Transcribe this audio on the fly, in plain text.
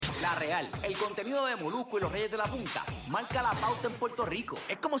La Real, el contenido de Molusco y los Reyes de la Punta marca la pauta en Puerto Rico.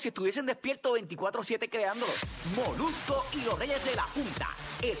 Es como si estuviesen despiertos 24/7 creándolo. Molusco y los Reyes de la Punta.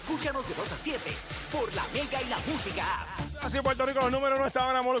 Escúchanos de 2 a 7 por la Mega y la Música App. Así Puerto Rico, los números no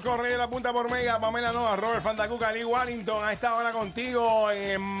estaban a Molusco, Reyes de la Punta por Mega, Pamela Noa, Robert Fantacuca, Lee Wallington. A esta hora contigo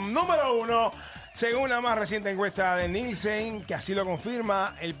en número 1. Según la más reciente encuesta de Nielsen, que así lo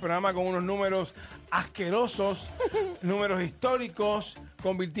confirma, el programa con unos números asquerosos, números históricos,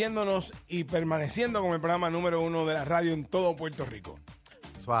 convirtiéndonos y permaneciendo como el programa número 1 de la radio en todo Puerto Rico.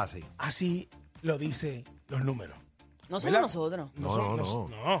 Eso es así. Así lo dicen los números. No somos ¿Verdad? nosotros.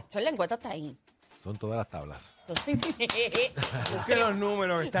 No. La encuesta está ahí. Son todas las tablas. Busque los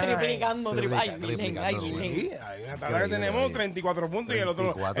números que están ahí. Triplicando. Ay, Virgen, ay, Triplicando, Virgen. Sí, hay una tabla que tenemos 34 puntos y el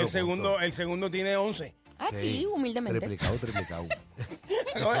otro, 34 el segundo tiene 11. Aquí, Sí. humildemente. Triplicado.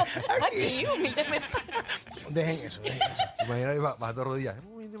 Aquí, humildemente. Dejen eso. Imagínate bajando rodillas.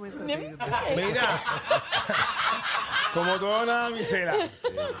 Mira, como todo nada, misera.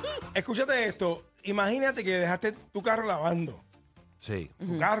 Escúchate esto. Imagínate que dejaste tu carro lavando. Sí.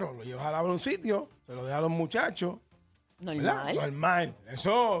 Tu carro lo llevas a lavar a un sitio, se lo dejas a los muchachos. ¿Verdad? Normal. Normal.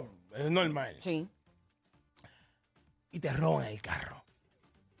 Eso es normal. Sí. Y te roban el carro.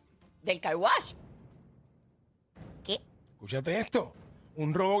 Del car wash. ¿Qué? Escúchate esto.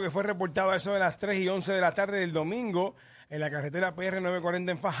 Un robo que fue reportado a eso de las 3 y 11 de la tarde del domingo en la carretera PR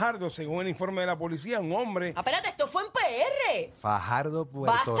 940 en Fajardo. Según el informe de la policía, un hombre... Ah, espérate, esto fue en PR. Fajardo,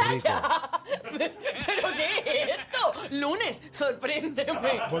 Puerto ¡Basta Rico. ya! ¿Pero qué es esto? Lunes,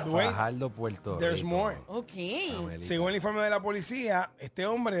 sorpréndeme. But wait, Fajardo, Puerto there's Rico. more. Ok. Abuelita. Según el informe de la policía, este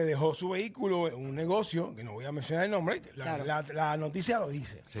hombre dejó su vehículo en un negocio, que no voy a mencionar el nombre, Claro. la noticia lo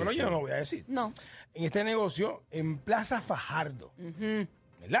dice, Sí, pero sí. yo no lo voy a decir. No. En este negocio, en Plaza Fajardo,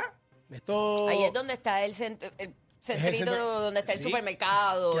 ¿verdad? Esto... Ahí es donde está el centrito, centro- donde está el sí,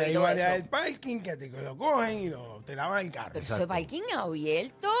 supermercado que y hay todo área eso. del parking, que te lo cogen y te lavan el carro. Pero ese parking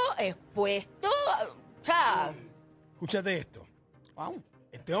abierto, expuesto, o sea, Escúchate esto. wow.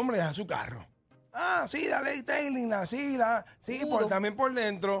 Este hombre deja su carro. Ah, sí, dale detailing, sí, Gudo. también por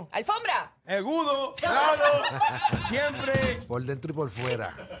dentro. ¡Alfombra! Agudo, claro, siempre. Por dentro y por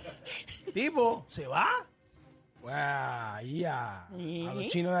fuera. Tipo, se va. Pues ahí a los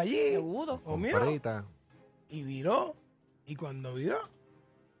chinos de allí. Agudo. Comió Comprita. y viró. Y cuando viró,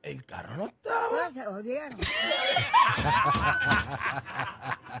 el carro no estaba.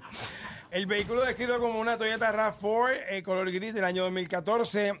 El vehículo descrito como una Toyota RAV4 color gris del año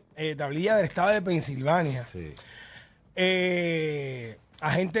 2014, tablilla del estado de Pensilvania. Sí.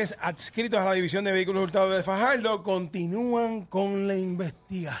 Agentes adscritos a la División de Vehículos Hurtados de Fajardo continúan con la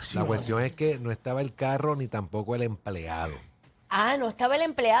investigación. La cuestión es que no estaba el carro ni tampoco el empleado. Ah, no estaba el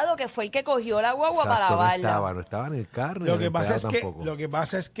empleado que fue el que cogió la guagua para Exacto, lavarla. no estaba ni el carro ni Lo el que pasa empleado es que tampoco. lo que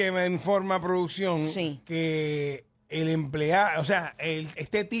pasa es que me informa producción Sí. que el empleado, o sea,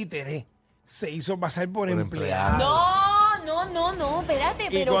 este títere se hizo pasar por Por empleado. No, espérate, Y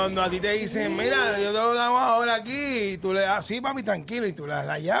pero... cuando a ti te dicen, mira, yo te lo damos ahora aquí, y tú le das, sí, papi, tranquilo, y tú le das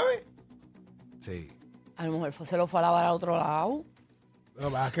la llave. Sí. A lo mejor se lo fue a lavar a otro lado. Lo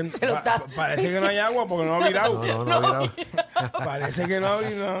que pasa es que Se lo está- parece que no hay agua porque no ha virado. No, mira. Parece que no ha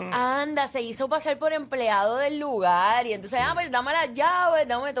virado. Anda, se hizo pasar por empleado del lugar. Y entonces, pues dame las llaves,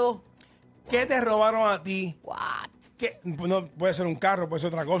 dame todo. ¿Qué te robaron a ti? What? ¿Qué? No, puede ser un carro, puede ser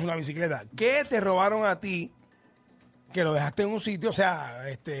otra cosa, una bicicleta. ¿Qué te robaron a ti que lo dejaste en un sitio? O sea,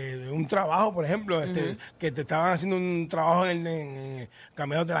 un trabajo, por ejemplo, que te estaban haciendo un trabajo en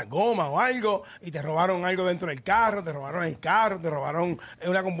cambiándote las gomas o algo, y te robaron algo dentro del carro, te robaron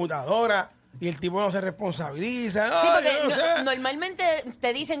una computadora, y el tipo no se responsabiliza. Sí, "Ay, porque yo no sé". normalmente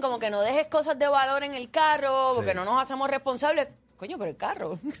te dicen como que no dejes cosas de valor en el carro, porque Sí. no nos hacemos responsables. Coño, pero el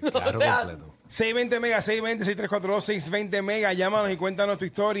carro. Carro completo. 620 Mega, 620-6342, 620 Mega. Llámanos y cuéntanos tu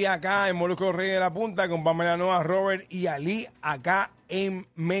historia acá en Molusco Reyes de la Punta con Pamela Noa, Robert y Ali acá en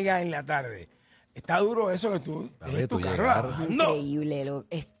Mega en la tarde. Está duro eso que tú A ver, dejes tu tú carro llegar. lavando. Increíble,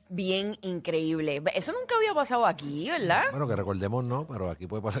 es bien increíble. Eso nunca había pasado aquí, ¿verdad? Bueno, que recordemos no, pero aquí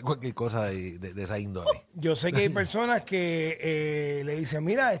puede pasar cualquier cosa de esa índole. Yo sé que hay personas que le dicen,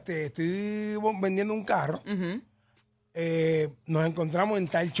 mira, estoy vendiendo un carro, nos encontramos en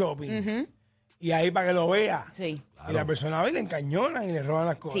tal shopping. Y ahí para que lo vea. Sí. Y la persona va y le encañonan y le roban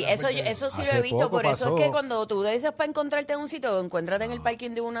las cosas. Sí, eso sí lo Hace he visto. poco Por eso pasó. es que cuando tú dices para encontrarte en un sitio, encuéntrate en el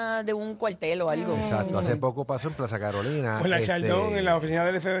parking de un cuartel o algo. Exacto, hace poco pasó en Plaza Carolina. O en la Chaldón, en la oficina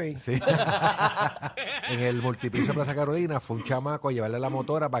del FBI. Sí. En el multipiso de Plaza Carolina fue un chamaco a llevarle la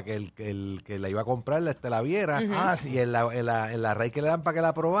motora para que el que la iba a comprar la viera. Ah, sí. Y en la raíz que le dan para que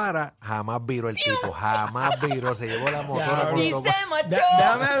la probara, jamás viró el tipo. Jamás viró. Se llevó la motora con Y todo. se marchó.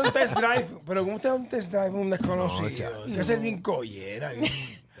 Déjame dar un test drive. Pero ¿cómo usted da un test drive a un desconocido? chacho. Tiene que ser bien collera.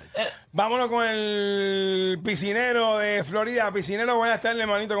 Vámonos con el piscinero de Florida. Piscinero, buenas tardes,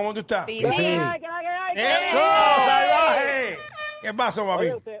 hermanito. ¿Cómo tú estás? Sí. Sí. ¡Eso, salvaje! ¿Qué pasó, papi?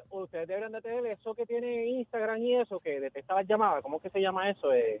 Oye, ustedes deberían de tener eso que tiene Instagram y eso, que detecta las llamadas. ¿Cómo que se llama eso?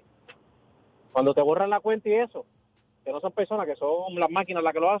 Cuando te borran la cuenta y eso. Que no son personas, que son las máquinas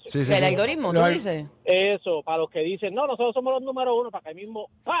las que lo hacen. Sí, sí, El sí. algoritmo, tú dices. Eso, para los que dicen, no, nosotros somos los número uno, para que ahí mismo,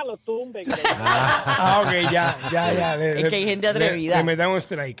 los tumben. Ok, ya. Es que hay gente atrevida. Le metan un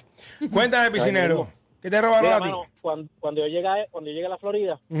strike. Cuéntame, piscinero. ¿Qué te robaron Mira, a ti? mano, cuando yo llegué a la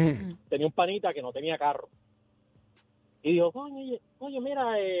Florida, tenía un panita que no tenía carro. Y dijo, oye,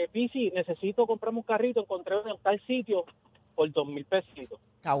 mira, Pisi, necesito comprarme un carrito, encontré en tal sitio por 2,000 pesitos.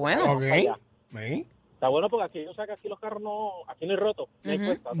 Está bueno. Ok. allá. ¿Sí? Está bueno porque aquí, yo sé que aquí los carros aquí no hay roto, no hay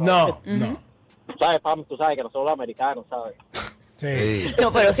cuesta. No. Tú sabes, Pam, tú sabes que nosotros los americanos, ¿sabes? Sí. Sí.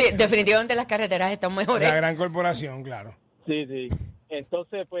 No, pero sí, definitivamente las carreteras están mejores. La gran corporación, claro. Sí.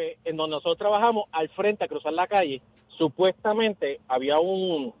 Entonces, pues, en donde nosotros trabajamos, al frente, a cruzar la calle, supuestamente había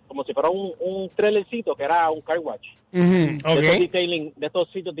como si fuera un trailercito que era un car watch. Ok. De estos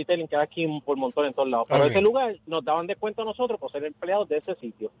sitios detailing que hay aquí por montón en todos lados. Pero Ok. ese lugar nos daban descuento a nosotros por ser empleados de ese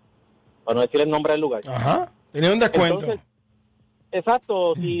sitio. Para no decir el nombre del lugar. Ajá. Tenía un descuento. Entonces,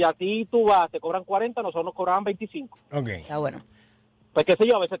 exacto, si a ti tú vas, te cobran 40, nosotros nos cobraban 25. Ok. Está bueno. Pues qué sé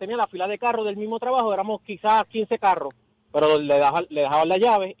yo, a veces tenía la fila de carros del mismo trabajo, éramos quizás 15 carros, pero le dejaban la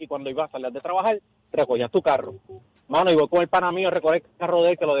llave y cuando ibas a salir de trabajar, recogías tu carro. Mano, y voy con el pana mío a recoger el carro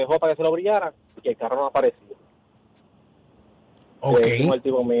de él que lo dejó para que se lo brillara y el carro no aparecía. Ok. Le decimos al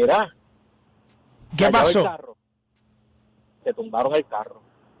tipo, mira, ¿Qué la llave del pasó? carro. Se tumbaron el carro.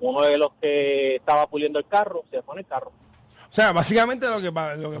 Uno de los que estaba puliendo el carro se fue en el carro. O sea, básicamente lo que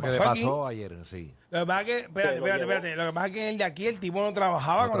Lo que pasó le aquí. pasó ayer, sí. Lo que pasa es que, espérate. Lo que pasa es que el de aquí, el tipo no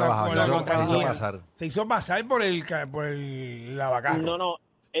trabajaba No con trabajaba, con la se hizo compañía. pasar. Se hizo pasar por el lavacarro. No,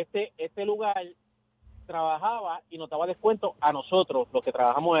 este lugar trabajaba y nos daba descuento a nosotros, los que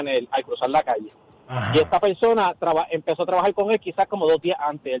trabajamos al cruzar la calle. Ajá. Y esta persona empezó a trabajar con él quizás como 2 días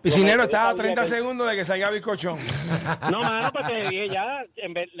antes. El tipo Piscinero me estaba a sabía 30 que- segundos de que salga bizcochón. No, mano, porque dije ya,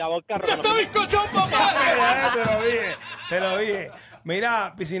 en vez lavó el carro. Te lo dije.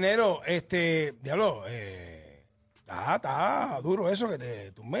 Mira, piscinero, diablo, está duro eso que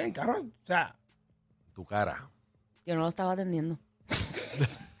te tumbé en carro. O sea, Tu cara. Yo no lo estaba atendiendo.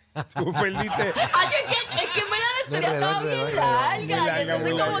 tú perdiste. Es que en verdad la historia estaba bien Muy larga. larga, Y entonces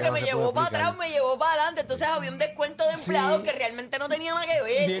muy como larga, que no me se llevó puede para explicar. atrás, me llevó para adelante. Entonces había un descuento de empleados Sí. que realmente no tenía nada que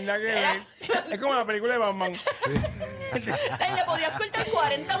ver. Bien nada que Era- ver. Es como la película de Batman. Le podías cortar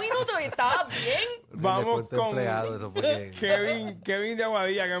 40 minutos y estaba bien. Vamos Descuento con empleado, eso fue que... Kevin de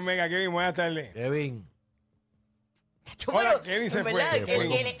Aguadilla, que venga, Kevin, buenas tardes. Kevin. Hola, Pero, Kevin se en fue. verdad, Se fue.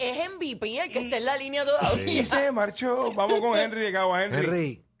 que él es MVP, el que está en la línea todavía. Y se marchó. Vamos con Henry de Cagua.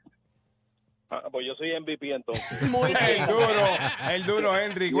 Henry. Pues yo soy MVP entonces. Muy bien. El duro,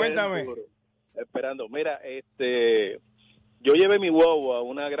 Henry. Cuéntame. Esperando. Mira, yo llevé mi guagua a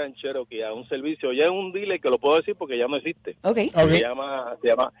una gran Cherokee, a un servicio, ya es un dealer que lo puedo decir porque ya no existe. Ok, Ok.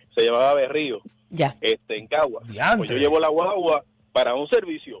 Se llamaba Berrío, ya. en Cagua. Diantre. Pues yo llevo la guagua para un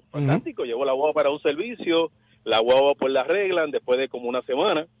servicio, fantástico, llevo la guagua para un servicio, la guagua pues la arreglan después de como una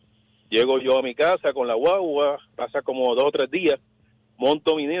semana, llego yo a mi casa con la guagua, pasa como 2 o 3 días,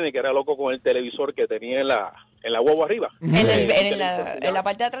 monto mi nene que era loco con el televisor que tenía en la guagua arriba. En la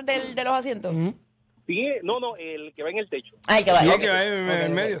parte de atrás de los asientos. Sí, no, el que va en el techo. Ay, que va. Sí, ok. que va en Ok,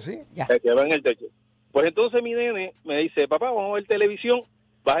 el ok. medio, sí. Ya. El que va en el techo. Pues entonces mi nene me dice, papá, vamos a ver televisión,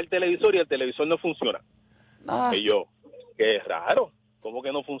 baja el televisor y el televisor no funciona. Ah, Y yo, qué raro, ¿cómo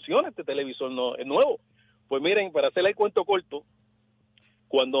que no funciona? Este televisor no es nuevo. Pues miren, para hacerle el cuento corto,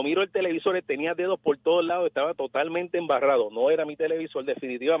 cuando miro el televisor él tenía dedos por todos lados, estaba totalmente embarrado, no era mi televisor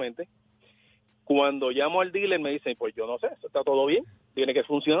definitivamente. Cuando llamo al dealer me dicen, pues yo no sé, eso está todo bien, tiene que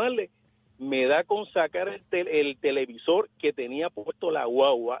funcionarle. Me da con sacar el televisor que tenía puesto la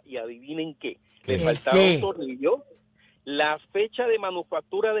guagua y adivinen qué, ¿Qué? le faltaba ¿Qué? un tornillo, la fecha de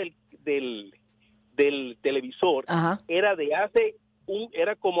manufactura del televisor Ajá. era de hace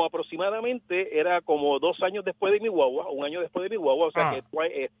era como aproximadamente, era como 2 años después de mi guagua, 1 año después de mi guagua, o sea que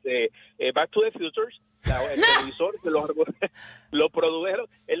Back to the Future, el televisor, lo produjeron,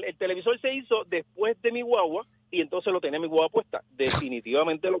 el televisor se hizo después de mi guagua y entonces lo tenía mi guagua puesta.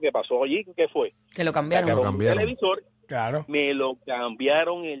 Definitivamente lo que pasó allí, ¿qué fue? Que lo cambiaron. Sacaron un televisor, Claro. me lo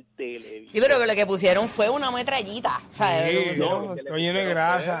cambiaron el televisor. Sí, pero que lo que pusieron fue una metrallita. O sea, Sí, lo pusieron- Está lleno de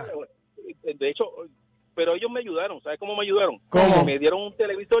grasa. De hecho, pero ellos me ayudaron. ¿Sabes cómo me ayudaron? ¿Cómo? Me dieron un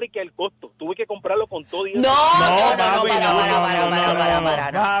televisor y que el costo. Tuve que comprarlo con todo y No, eso. papi,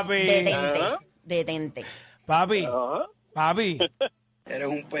 para. papi. Detente, Ajá. detente. Papi, Ajá. papi. Eres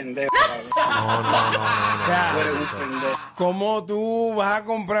un pendejo. O sea, Eres un pendejo. ¿cómo tú vas a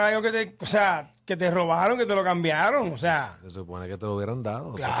comprar algo que te robaron, que te lo cambiaron? O sea, Se supone que te lo hubieran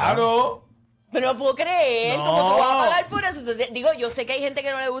dado. claro. Pero no puedo creer, No. ¿cómo tú vas a pagar por eso? Digo, yo sé que hay gente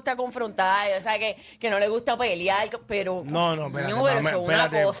que no le gusta confrontar, o sea, que no le gusta pelear, pero... No, espérate, coño, pero eso es una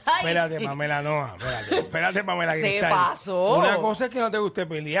cosa. y espérate, sí. Pamela, no, espérate, Pamela, Se Cristal. pasó. Una cosa es que no te guste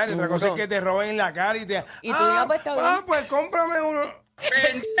pelear y otra cosa es que te roben en la cara y te... Y tú digas, pues, está bien. pues cómprame uno.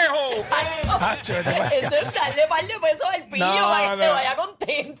 Hacho, vete pa' acá. Eso es darle par de pesos al pillo No, para que se no. vaya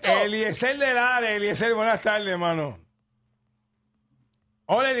contento. Eliezer del Are, Eliezer, buenas tardes, hermano.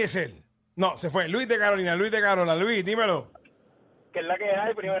 Hola, Eliezer. No, se fue. Luis de Carolina, Luis, dímelo. Que es la que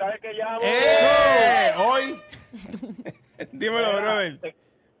hay, primera vez que llamo. Hoy. Dímelo, brother.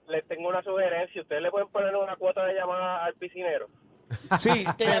 Les tengo una sugerencia. ¿Ustedes le pueden poner una cuota de llamada al piscinero? Sí.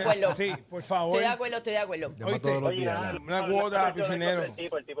 Estoy de acuerdo. Sí, por favor. Estoy de acuerdo. Llama Oíste, todos los oye, días. nada, ya. una cuota piscinero. El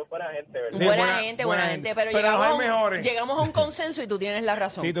tipo es buena gente, ¿verdad? Sí, Buena gente, pero, Pero los hay mejores. llegamos a un consenso y tú tienes la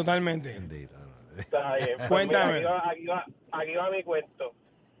razón. Sí, totalmente. Bendito. Está bien. Pues Cuéntame. mira, aquí va mi cuento.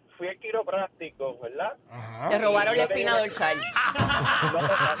 Fui al quiropráctico, ¿verdad? Te robaron la espina dorsal.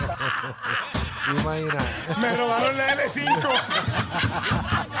 Imagina. Me robaron la L5.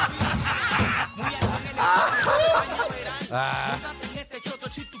 Ah,